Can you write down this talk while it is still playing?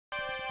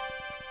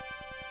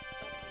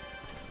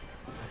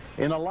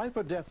In a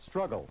life-or-death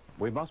struggle,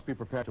 we must be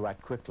prepared to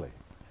act quickly.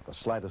 The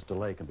slightest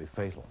delay can be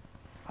fatal.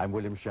 I'm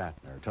William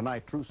Shatner.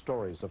 Tonight, true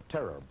stories of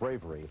terror,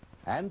 bravery,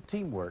 and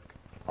teamwork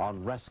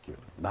on Rescue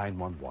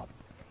 911.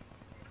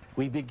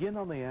 We begin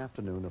on the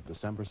afternoon of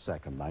December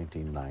 2nd,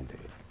 1990,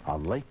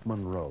 on Lake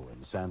Monroe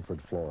in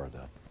Sanford,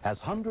 Florida, as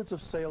hundreds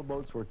of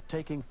sailboats were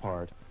taking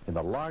part in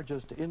the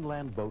largest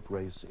inland boat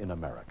race in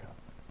America.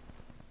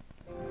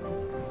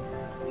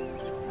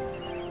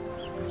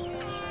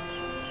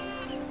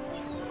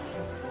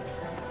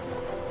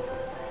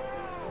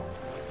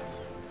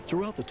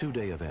 Throughout the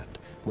two-day event,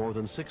 more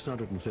than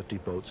 650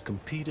 boats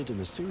competed in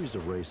a series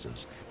of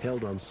races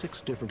held on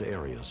 6 different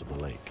areas of the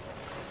lake.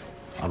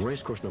 On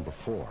racecourse number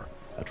 4,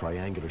 a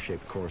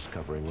triangular-shaped course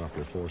covering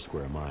roughly 4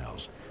 square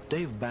miles,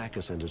 Dave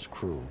Backus and his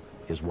crew,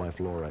 his wife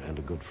Laura and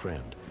a good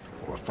friend,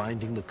 were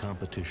finding the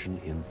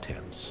competition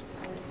intense.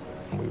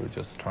 We were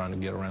just trying to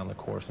get around the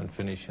course and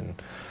finish in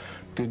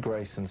good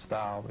grace and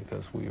style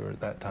because we were at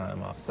that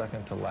time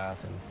second to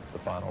last in the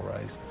final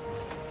race.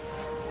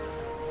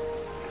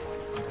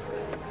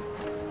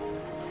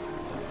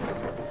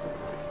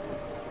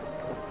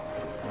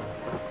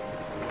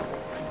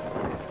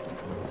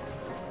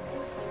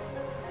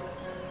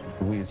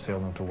 We had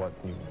sailed into what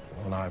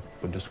I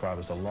would describe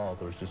as a lull.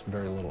 There was just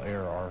very little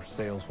air. Our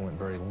sails went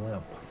very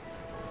limp.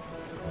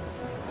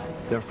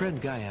 Their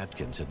friend Guy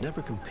Atkins had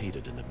never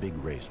competed in a big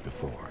race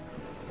before.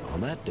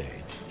 On that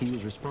day, he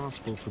was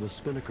responsible for the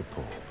spinnaker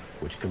pole,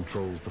 which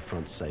controls the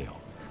front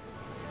sail.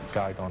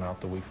 Guy had gone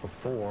out the week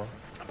before,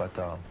 but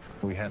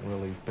we hadn't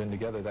really been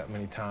together that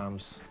many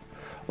times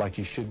like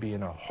you should be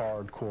in a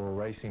hardcore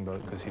racing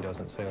boat because he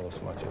doesn't sail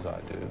as much as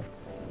I do.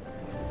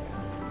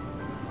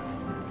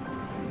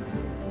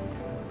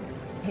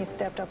 He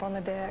stepped up on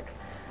the deck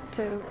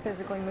to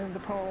physically move the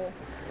pole.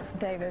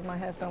 David, my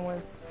husband,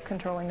 was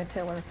controlling the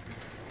tiller.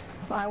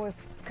 I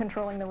was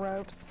controlling the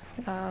ropes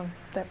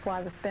that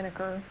fly the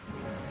spinnaker.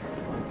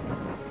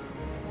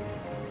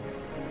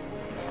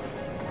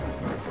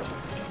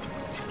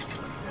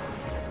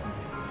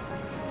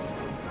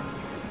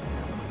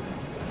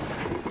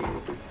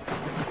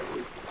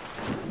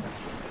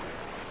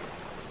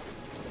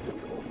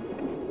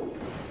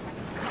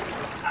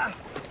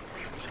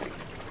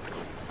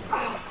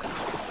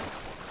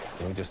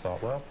 We just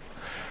thought, well,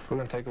 we're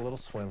going to take a little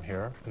swim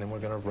here, and then we're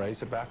going to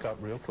raise it back up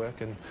real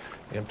quick and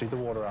empty the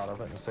water out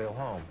of it and sail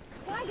home.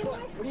 What are you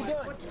doing?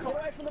 Get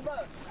away from the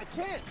boat. I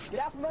can't.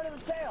 Get out from under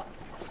the sail.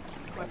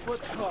 My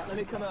foot's caught. Let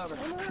me come over.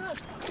 Come on.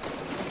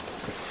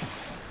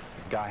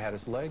 Guy had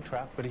his leg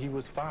trapped, but he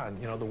was fine.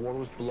 You know, the water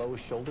was below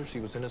his shoulders. He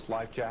was in his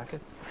life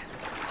jacket.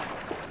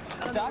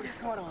 The dog's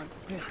caught on.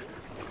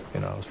 You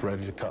know, was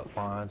ready to cut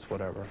lines,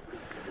 whatever.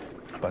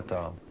 But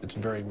it's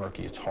very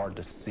murky. It's hard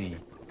to see.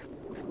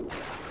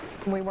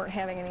 We weren't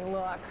having any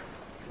luck.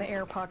 The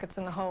air pockets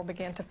in the hull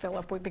began to fill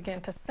up. We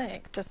began to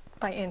sink just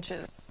by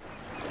inches.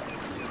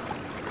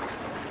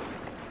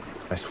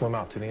 I swim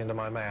out to the end of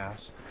my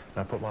mast, and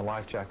I put my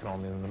life jacket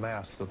on the end of the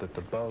mast so that the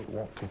boat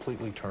won't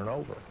completely turn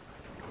over.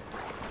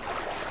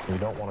 We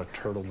don't want to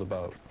turtle the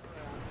boat.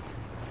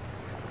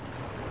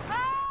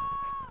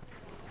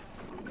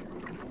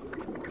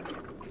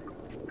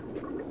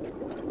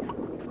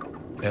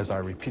 As I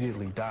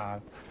repeatedly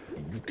dive,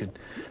 you could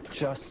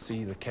just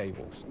see the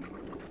cables.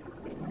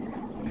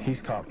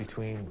 He's caught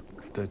between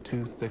the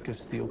 2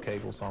 thickest steel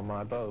cables on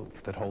my boat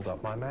that hold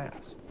up my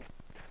mast.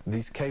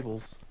 These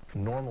cables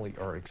normally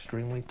are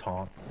extremely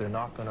taut. They're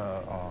not going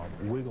to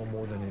wiggle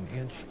more than an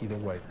inch either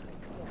way.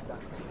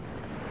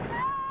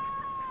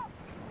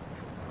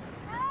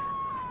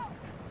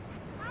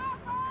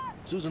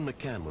 Susan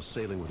McCann was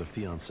sailing with her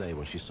fiancé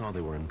when she saw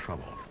they were in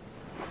trouble.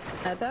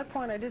 At that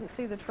point, I didn't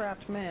see the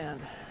trapped man.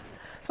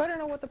 So I don't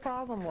know what the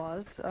problem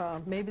was.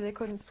 Maybe they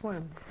couldn't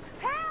swim.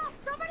 Help!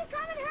 Somebody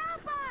come and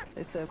help us!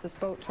 They said, if this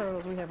boat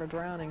turtles, we have a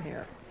drowning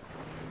here.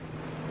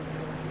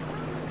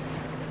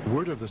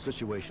 Word of the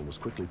situation was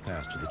quickly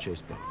passed to the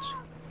chase boats.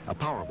 A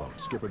powerboat,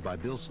 skippered by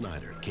Bill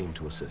Snyder, came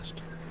to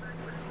assist.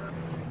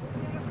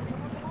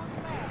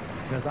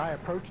 As I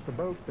approached the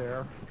boat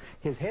there,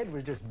 his head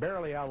was just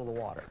barely out of the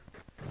water.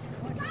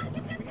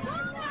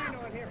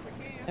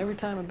 Every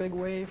time a big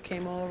wave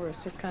came over,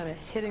 it's just kind of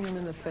hitting him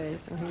in the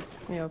face, and he's,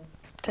 you know,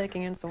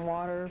 taking in some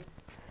water,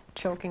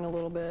 choking a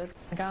little bit.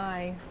 The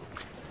guy,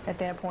 at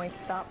that point,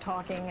 stopped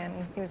talking,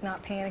 and he was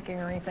not panicking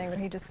or anything, but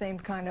he just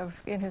seemed kind of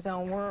in his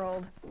own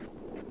world.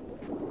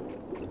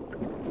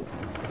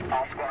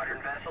 All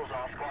squadron vessels,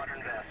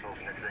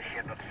 this is a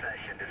ship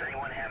obsession. Does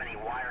anyone have any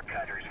wire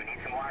cutters? We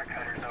need some wire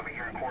cutters over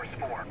here in course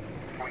 4.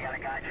 We got a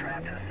guy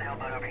trapped in a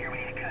sailboat over here. We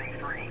need to cut him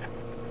free.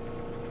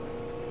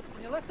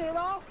 You lifting it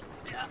off?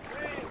 Yeah.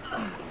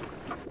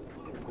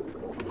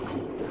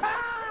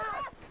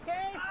 Ah!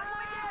 Okay.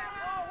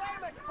 Oh, wait a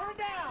minute. Put it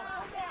down.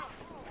 Put it down.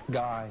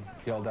 Guy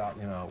yelled out,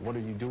 you know, what are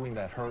you doing?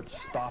 That hurts.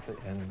 Stop it.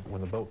 And when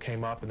the boat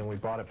came up and then we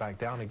brought it back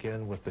down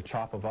again with the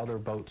chop of other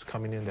boats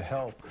coming in to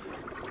help,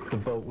 the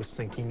boat was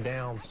sinking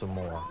down some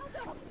more.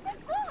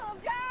 It's full,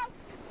 Dad.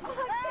 Oh,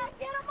 I can't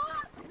get him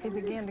up. He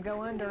began to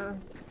go under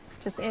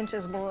just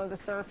inches below the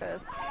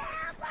surface.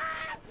 Help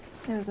us!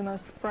 It was the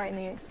most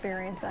frightening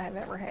experience I have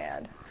ever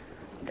had.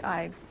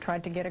 I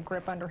tried to get a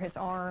grip under his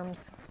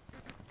arms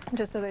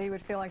just so that he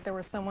would feel like there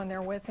was someone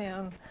there with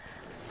him,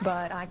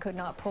 but I could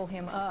not pull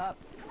him up.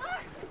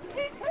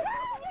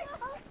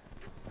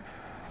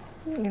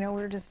 You know,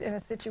 we were just in a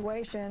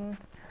situation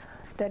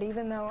that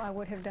even though I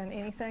would have done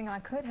anything I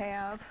could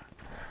have,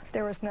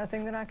 there was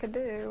nothing that I could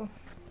do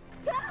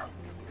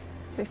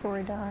before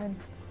he died.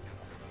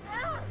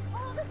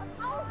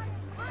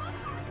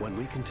 When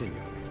we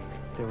continue,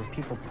 There were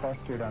people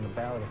clustered on the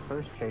bow of the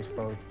first chase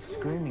boat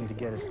screaming to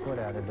get his foot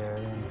out of there,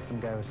 and some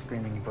guy was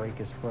screaming, break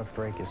his foot,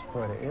 break his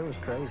foot. It was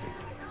crazy.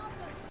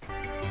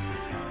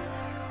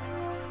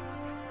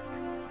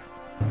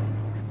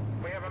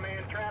 We have a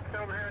man trapped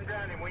over here and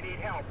drowning. We need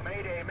help.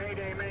 Mayday,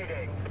 mayday,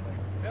 mayday.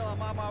 Bill,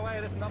 I'm on my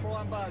way. This is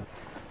 #1 buzz.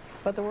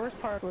 But the worst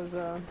part was,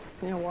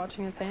 you know,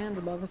 watching his hands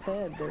above his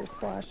head. They were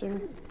splashing,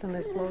 and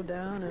they slowed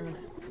down, and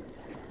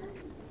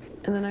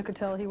then I could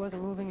tell he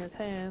wasn't moving his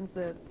hands,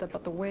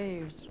 but the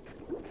waves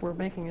were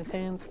making his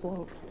hands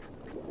float.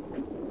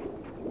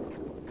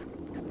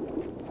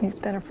 He's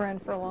been a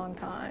friend for a long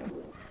time.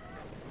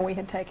 We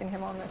had taken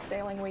him on this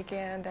sailing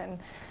weekend and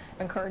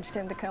encouraged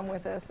him to come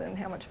with us and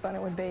how much fun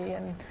it would be,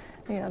 and,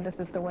 you know, this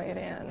is the way it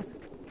ends.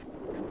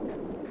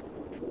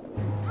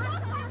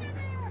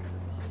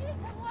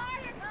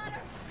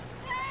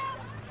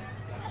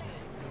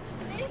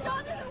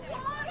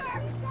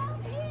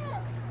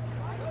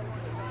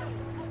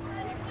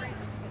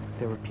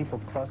 There were people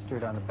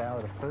clustered on the bow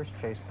of the first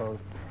chase boat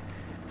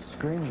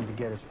screaming to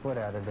get his foot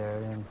out of there,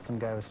 and some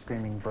guy was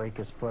screaming, break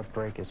his foot,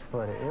 break his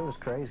foot. It was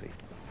crazy.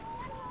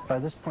 By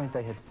this point,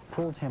 they had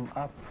pulled him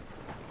up,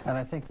 and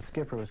I think the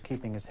skipper was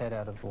keeping his head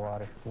out of the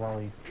water while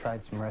he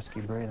tried some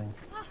rescue breathing.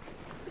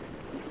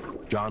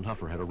 John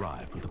Huffer had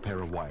arrived with a pair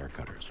of wire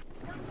cutters.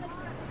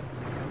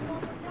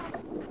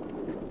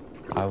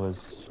 I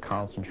was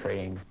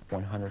concentrating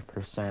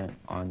 100%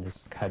 on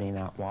just cutting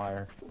that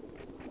wire.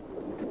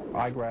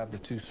 I grabbed the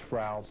two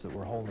sprouts that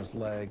were holding his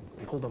leg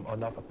and pulled them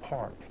enough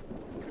apart.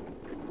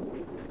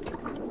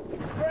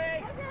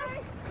 Break!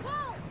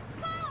 Pull!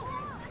 Pull!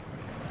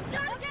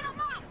 Gotta get him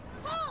up!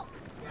 Pull!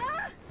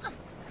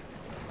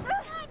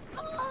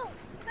 Pull!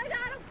 I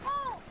got him!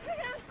 Pull!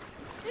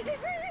 Is he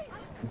breathing?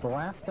 The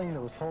last thing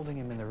that was holding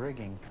him in the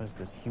rigging was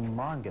this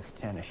humongous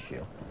tennis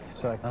shoe.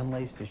 So I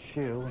unlaced his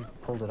shoe and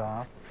pulled it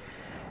off,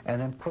 and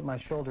then put my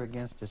shoulder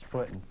against his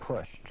foot and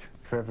pushed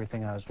for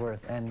everything I was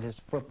worth, and his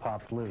foot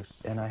popped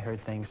loose, and I heard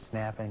things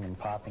snapping and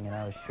popping, and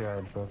I was sure I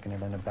had broken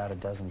it in about a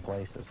dozen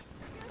places.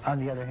 On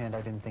the other hand,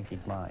 I didn't think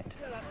he'd mind.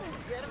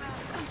 Get him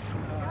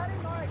out. Got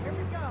him, Mike. Here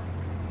we go.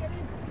 Get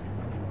him.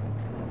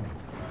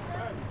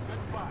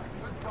 Good spot.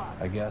 Good spot.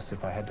 I guess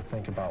if I had to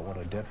think about what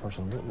a dead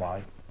person looked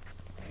like,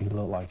 he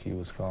looked like he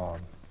was gone.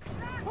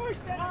 Push,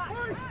 Dennis,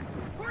 push!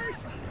 Push!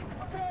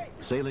 Okay.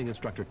 Sailing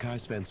instructor Kai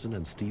Svensson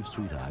and Steve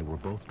Sweeteye were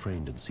both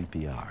trained in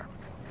CPR.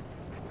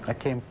 I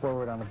came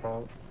forward on the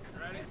boat.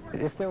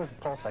 If there was a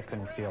pulse, I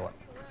couldn't feel it.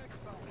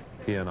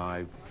 He and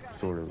I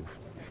sort of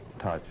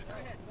touched,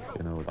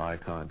 you know, with eye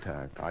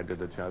contact. I did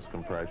the chest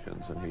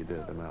compressions and he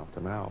did the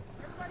mouth-to-mouth.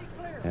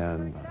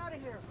 And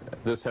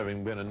this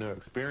having been a new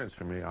experience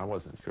for me, I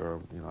wasn't sure,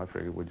 you know, I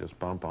figured we'd just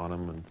bump on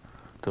him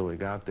until we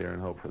got there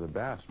and hope for the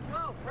best.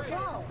 Go, let's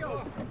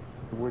go.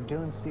 We're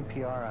doing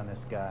CPR on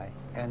this guy,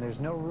 and there's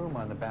no room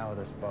on the bow of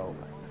this boat.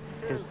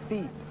 His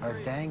feet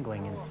are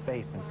dangling in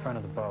space in front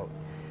of the boat,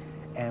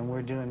 and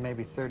we're doing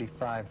maybe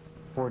 35,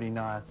 40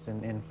 knots in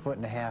 1.5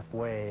 foot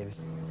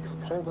waves,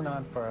 holding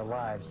on for our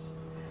lives,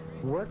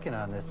 working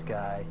on this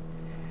guy.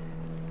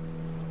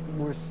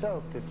 We're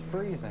soaked, it's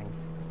freezing.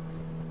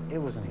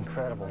 It was an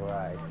incredible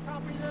ride.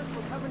 Copy this,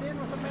 we're coming in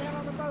with a man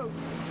on the boat.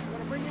 We're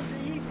going to bring him to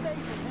the East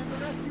Station and the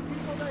rescue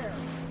people there.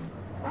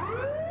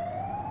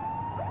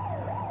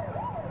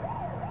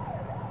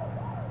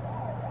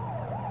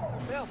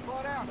 Bill,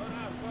 slow down.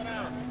 Slow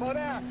down. Slow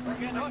down. We're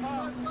getting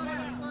hot. Slow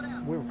down. Slow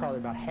down. We were probably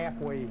about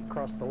halfway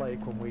across the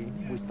lake when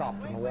we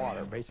stopped in the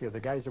water. Basically, the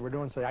guys that were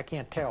doing say, I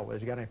can't tell whether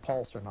you got any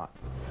pulse or not.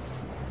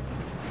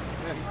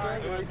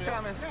 Yeah, he's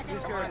coming.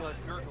 He's coming.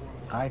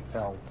 I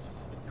felt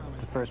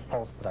the first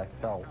pulse that I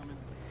felt,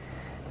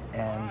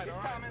 and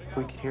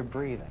we could hear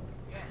breathing.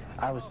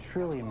 I was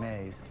truly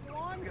amazed. You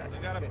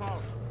got a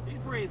pulse. He's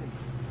breathing.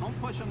 Don't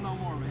push him no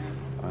more, man.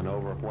 An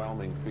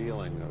overwhelming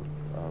feeling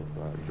of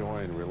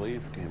joy and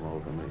relief came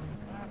over me.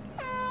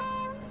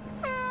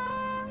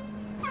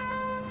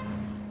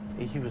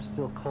 He was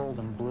still cold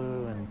and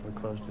blue, and we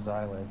closed his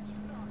eyelids.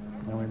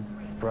 And we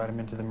brought him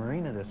into the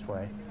marina this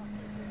way.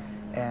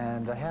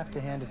 And I have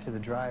to hand it to the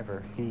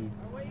driver. He,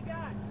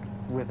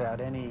 without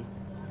any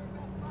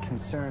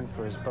concern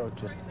for his boat,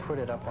 just put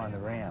it up on the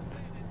ramp.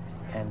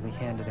 And we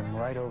handed him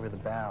right over the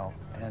bow,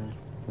 and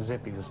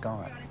Zippy was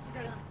gone.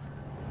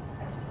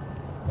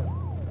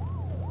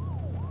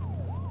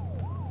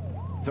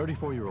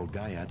 "34-year-old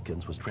Guy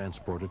Atkins was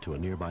transported to a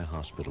nearby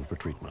hospital for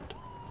treatment.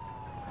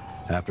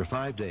 After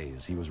 5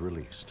 days, he was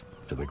released,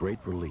 to the great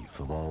relief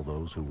of all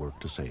those who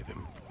worked to save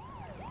him.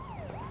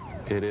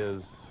 It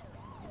is,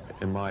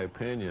 in my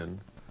opinion,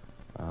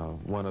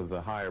 one of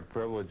the higher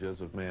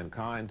privileges of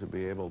mankind to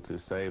be able to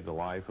save the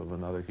life of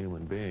another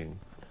human being.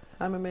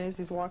 I'm amazed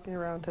he's walking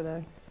around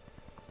today.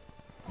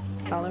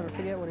 I'll never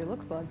forget what he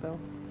looks like, though.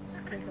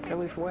 At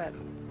least wet.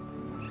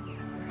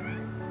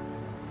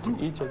 To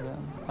each of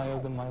them, I owe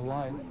them my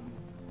life.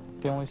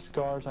 The only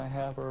scars I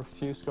have are a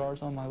few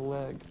scars on my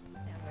leg.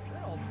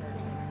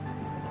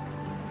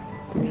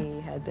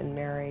 We had been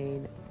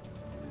married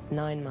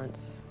 9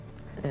 months,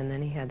 and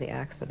then he had the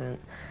accident.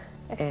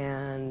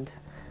 And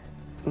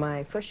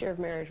my first year of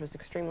marriage was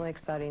extremely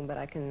exciting, but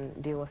I can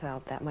deal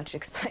without that much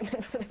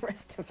excitement for the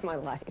rest of my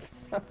life.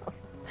 So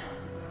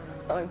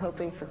I'm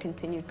hoping for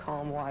continued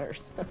calm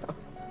waters.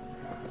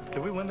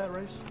 Did we win that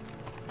race?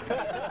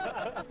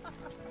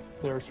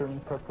 There are certain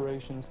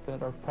preparations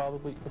that are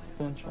probably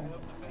essential.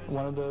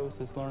 One of those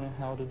is learning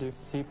how to do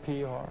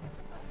CPR.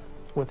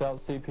 Without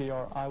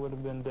CPR, I would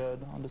have been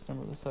dead on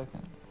December the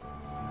 2nd.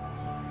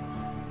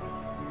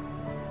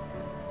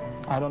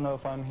 I don't know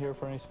if I'm here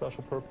for any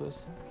special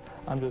purpose.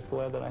 I'm just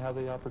glad that I have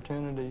the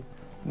opportunity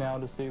now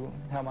to see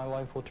how my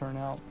life will turn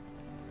out.